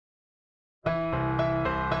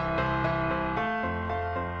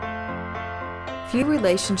Few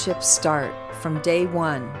relationships start from day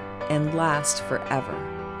one and last forever,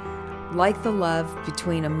 like the love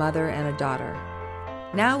between a mother and a daughter.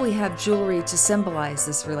 Now we have jewelry to symbolize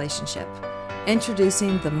this relationship.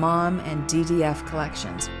 Introducing the Mom and DDF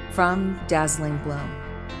collections from Dazzling Bloom,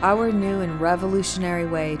 our new and revolutionary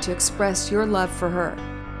way to express your love for her.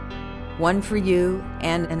 One for you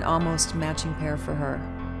and an almost matching pair for her.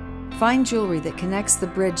 Find jewelry that connects the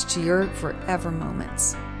bridge to your forever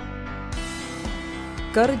moments.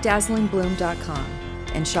 Go to DazzlingBloom.com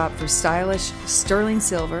and shop for stylish sterling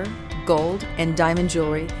silver, gold, and diamond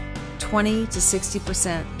jewelry 20 to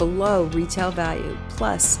 60% below retail value,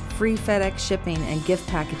 plus free FedEx shipping and gift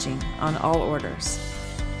packaging on all orders.